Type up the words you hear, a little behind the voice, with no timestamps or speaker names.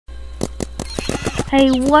Hey,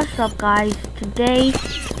 what's up guys? Today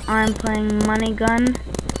I'm playing Money Gun.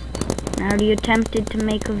 I already attempted to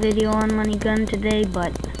make a video on Money Gun today,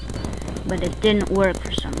 but it didn't work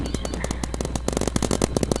for some reason.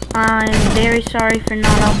 I'm very sorry for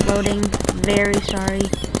not uploading. Very sorry.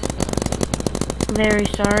 Very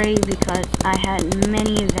sorry because I had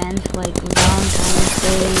many events like Valentine's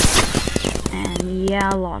Day and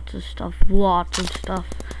yeah, lots of stuff.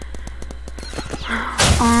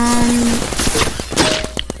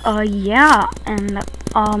 Yeah, and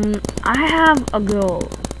I have a goal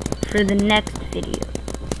for the next video.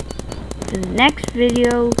 For the next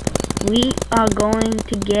video, we are going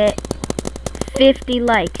to get 50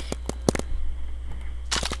 likes.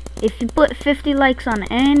 If you put 50 likes on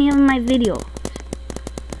any of my videos,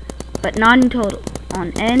 but not in total,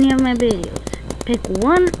 on any of my videos, pick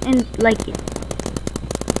one and like it.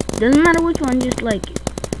 Doesn't matter which one, just like it.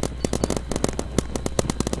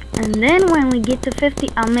 And then when we get to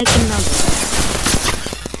 50, I'll make another.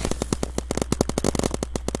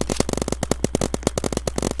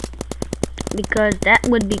 Because that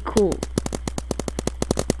would be cool.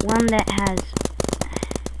 One that has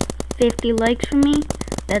 50 likes for me,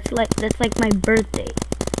 that's like my birthday.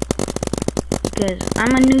 Because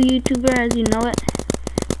I'm a new YouTuber, as you know it,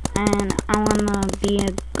 and I wanna be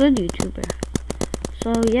a good YouTuber.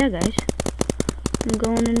 So yeah guys, I'm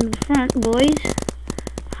going into the front, boys.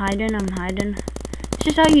 I'm hiding. It's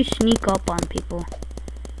just how you sneak up on people.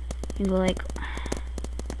 You go like,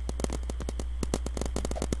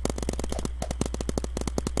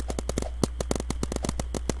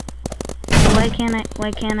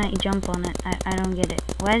 why can't I jump on it? I don't get it.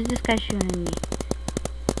 Why is this guy shooting me?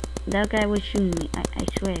 That guy was shooting me. I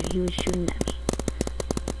swear he was shooting at me.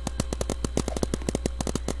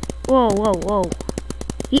 Whoa.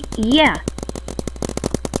 Yeah.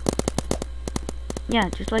 Yeah,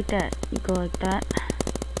 just like that. You go like that.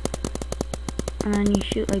 And then you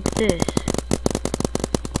shoot like this.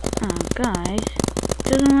 Oh, guys.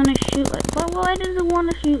 Doesn't want to shoot like... Why does it want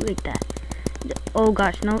to shoot like that? Oh,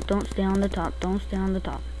 gosh. No, don't stay on the top. Don't stay on the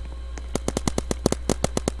top.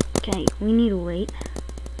 Okay, we need to wait.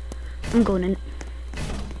 I'm going in.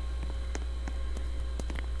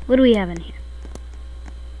 What do we have in here?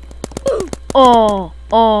 Oh,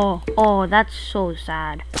 that's so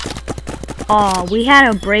sad. Oh, we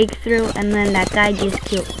had a breakthrough and then that guy just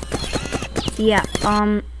killed. Yeah,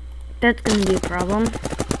 that's gonna be a problem.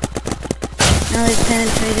 Now it's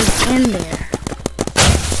penetrated in there.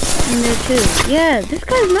 In there too. Yeah, this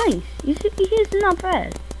guy's nice. He's not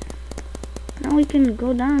bad. Now we can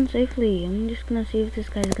go down safely. I'm just gonna see if this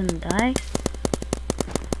guy's gonna die.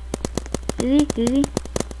 Is he?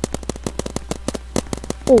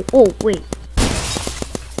 Oh, wait.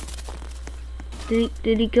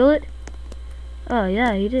 Did he kill it? Oh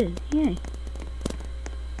yeah, he did. Yay.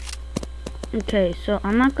 Okay, so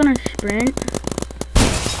I'm not gonna sprint.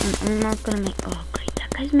 And I'm not gonna make... Oh great, that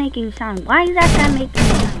guy's making sound. Why is that guy making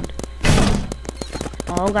sound?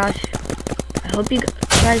 Oh gosh. I hope you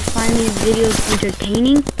guys find these videos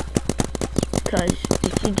entertaining. Because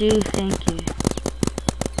if you do, thank you.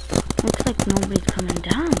 Looks like nobody's coming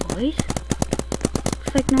down, boys.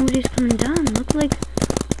 Looks like nobody's coming down. Looks like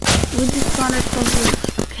we just got ourselves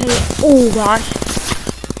a KO. Oh gosh.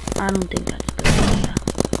 I don't think that's a good idea.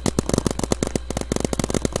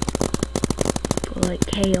 Go like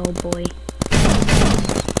KO, boy.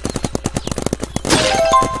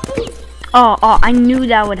 Oh, I knew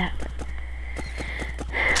that would happen.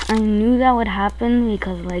 I knew that would happen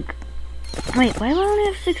because, like, wait, why do I only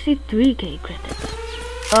have 63k credits?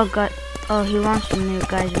 Oh god, oh, he wants to move,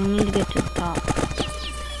 guys. We need to get to the top.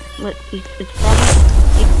 Look, it's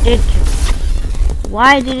probably, it did kill us.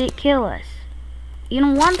 Why did it kill us? You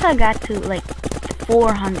know, once I got to like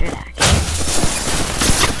 400 actually,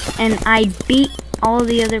 and I beat all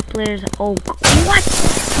the other players. Oh, what?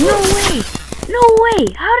 No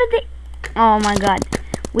way! How did they? Oh my god,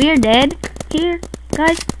 we are dead here,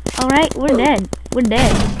 guys. All right, we're dead. We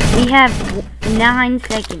have 9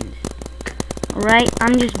 seconds. All right,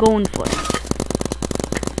 I'm just going for it.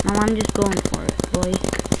 No, I'm just going for it, boys.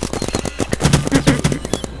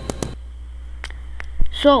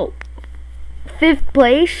 So, 5th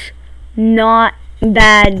place, not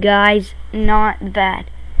bad, guys, not bad.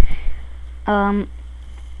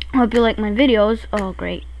 Hope you like my videos. Oh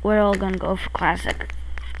great, we're all gonna go for classic.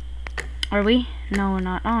 Are we? No, we're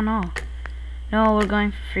not. Oh no, we're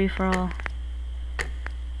going for free for all.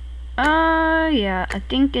 Yeah, I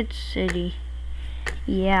think it's city.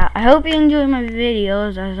 Yeah, I hope you enjoy my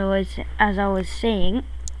videos. As I was saying,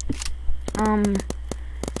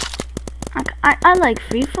 I like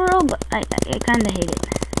free for all, but I kind of hate it.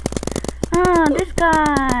 Ah, this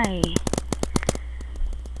guy.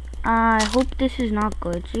 I hope this is not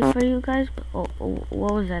glitchy for you guys. But, oh,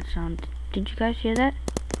 what was that sound? Did you guys hear that?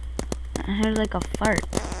 I heard like a fart.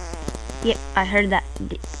 Yeah, I heard that.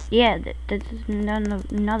 Yeah, this is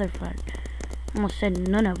another fart. Almost said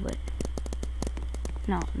none of it.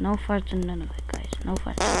 No farts and none of it, guys. No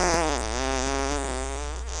farts.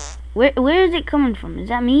 Where is it coming from? Is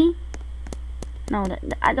that me? No,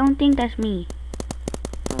 I don't think that's me.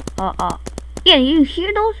 Yeah, you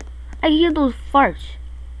hear those? I hear those farts.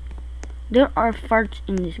 There are farts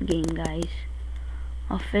in this game, guys.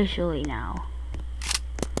 Officially now.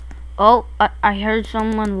 Oh, I heard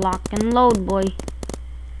someone lock and load, boy.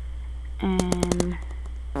 And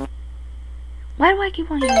why do I keep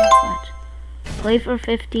on hearing farts? Play for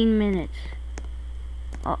 15 minutes.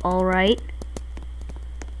 Alright.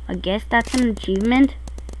 I guess that's an achievement.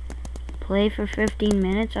 Play for 15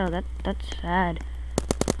 minutes? Oh, that's sad.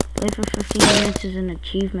 Play for 15 minutes is an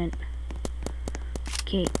achievement.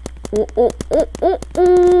 Okay. Oh.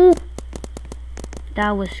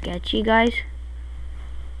 That was sketchy, guys.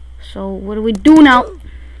 So, what do we do now?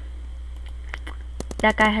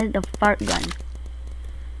 That guy has the fart gun.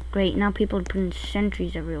 Great, now people are putting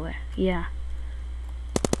sentries everywhere. Yeah.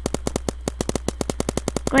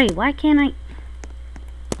 Great, why can't I...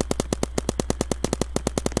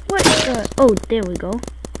 What the... Oh, there we go.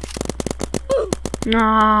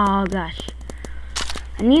 Oh, gosh.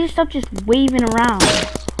 I need to stop just waving around.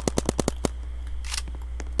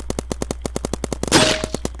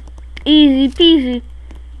 Easy peasy,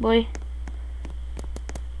 boy.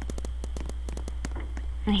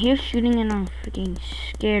 I hear shooting and I'm freaking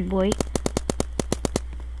scared, boy.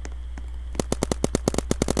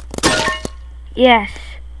 Yes.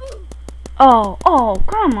 Oh,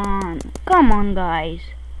 come on, guys.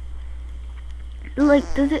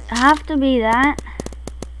 Like, does it have to be that?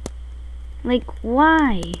 Like,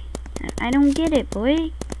 why? I don't get it,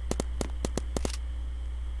 boy.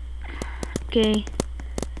 Okay.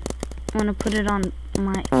 I'm gonna put it on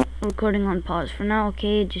my recording on pause for now.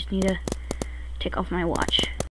 Okay, just need to take off my watch.